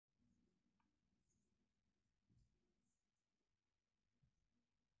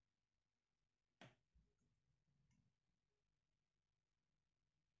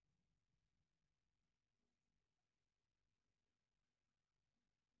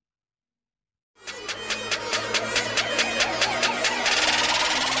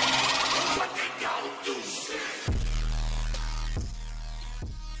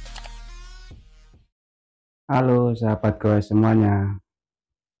Halo sahabat goes semuanya.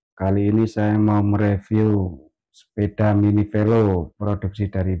 Kali ini saya mau mereview sepeda Minivelo produksi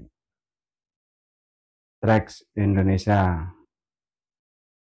dari Trax Indonesia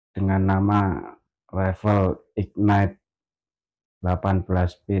dengan nama revel Ignite 18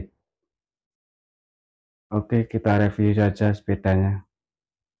 speed. Oke, kita review saja sepedanya.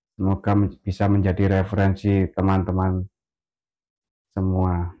 Semoga bisa menjadi referensi teman-teman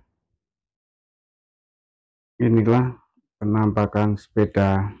semua. Inilah penampakan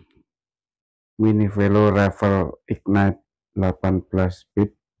sepeda Minivelo revel Ignite 18 speed.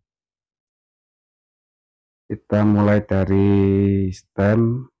 Kita mulai dari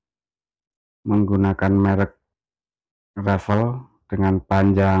stem menggunakan merek revel dengan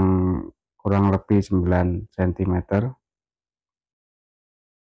panjang kurang lebih 9 cm,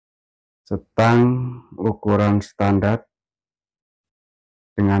 stang ukuran standar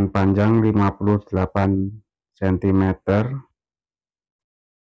dengan panjang 58 cm,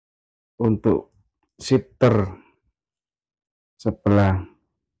 untuk shifter sebelah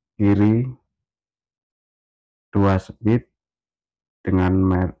kiri 2 speed dengan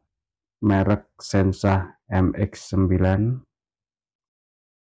merek Sensa MX9,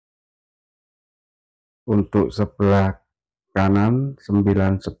 untuk sebelah kanan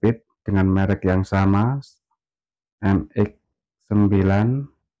 9 speed dengan merek yang sama MX9,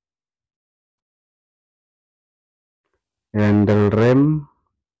 handle rem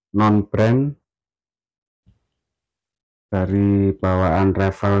non brand dari bawaan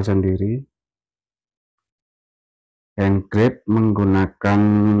revel sendiri, hand grip menggunakan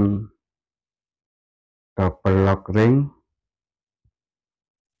double lock ring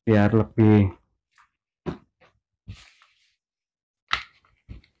biar lebih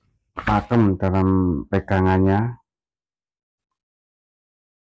pakem dalam pegangannya.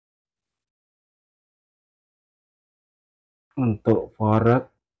 Untuk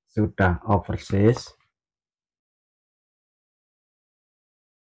fork sudah oversize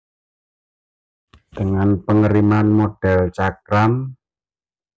dengan pengeriman model cakram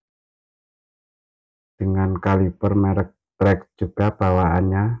dengan kaliper merek Trax juga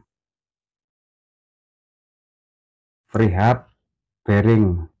bawaannya. Free hub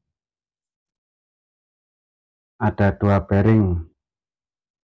bearing, ada 2 bearing.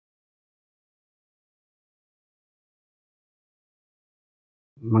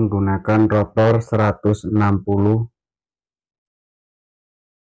 Menggunakan rotor 160,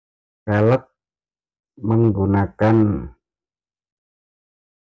 velg menggunakan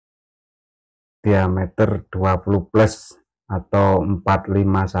diameter 20 plus atau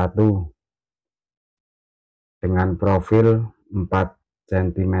 451 dengan profil 4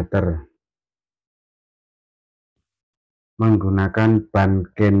 cm, menggunakan ban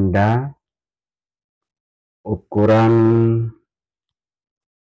kenda ukuran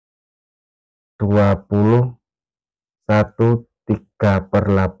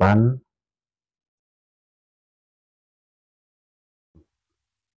 21/3/8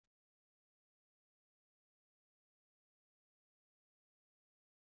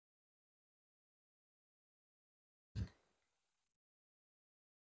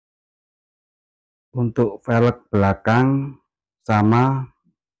 untuk velg belakang sama,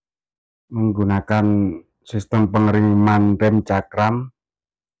 menggunakan sistem pengeriman rem cakram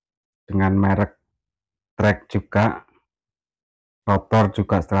dengan merek Trax juga, rotor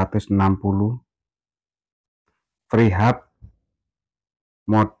juga 160, free hub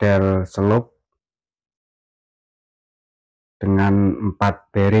model slope dengan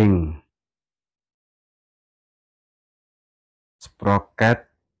 4 bearing,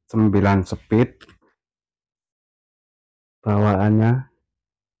 sprocket 9 speed bawaannya,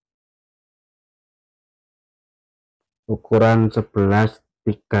 ukuran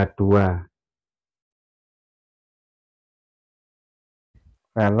 11/32.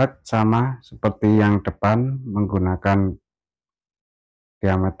 Velg sama seperti yang depan, menggunakan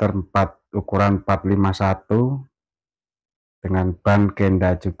diameter 4 ukuran 451 dengan ban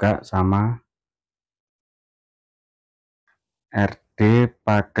kenda juga sama. RD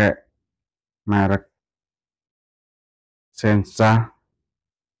pakai merek Sensa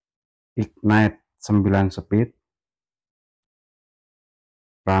Ignite 9 speed,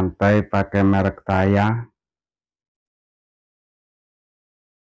 rantai pakai merek Taya.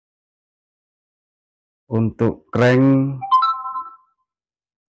 Untuk crank,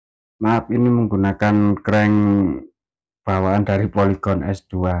 maaf, ini menggunakan crank bawaan dari Polygon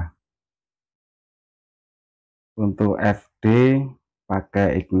S2. Untuk FD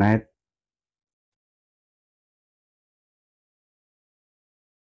pakai Ignite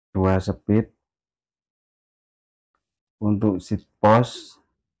 2 speed, Untuk seat post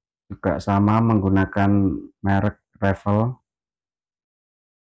juga sama, menggunakan merek revel.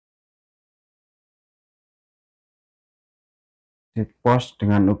 Seat post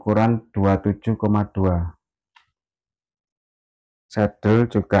dengan ukuran 27,2. Saddle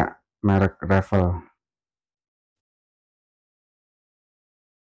juga merek revel.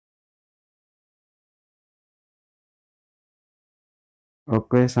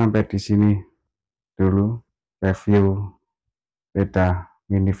 Oke, sampai di sini dulu review sepeda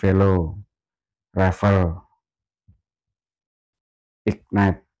Minivelo revel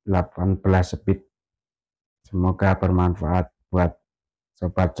Ignite 18 speed. Semoga bermanfaat buat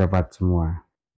sobat-sobat semua.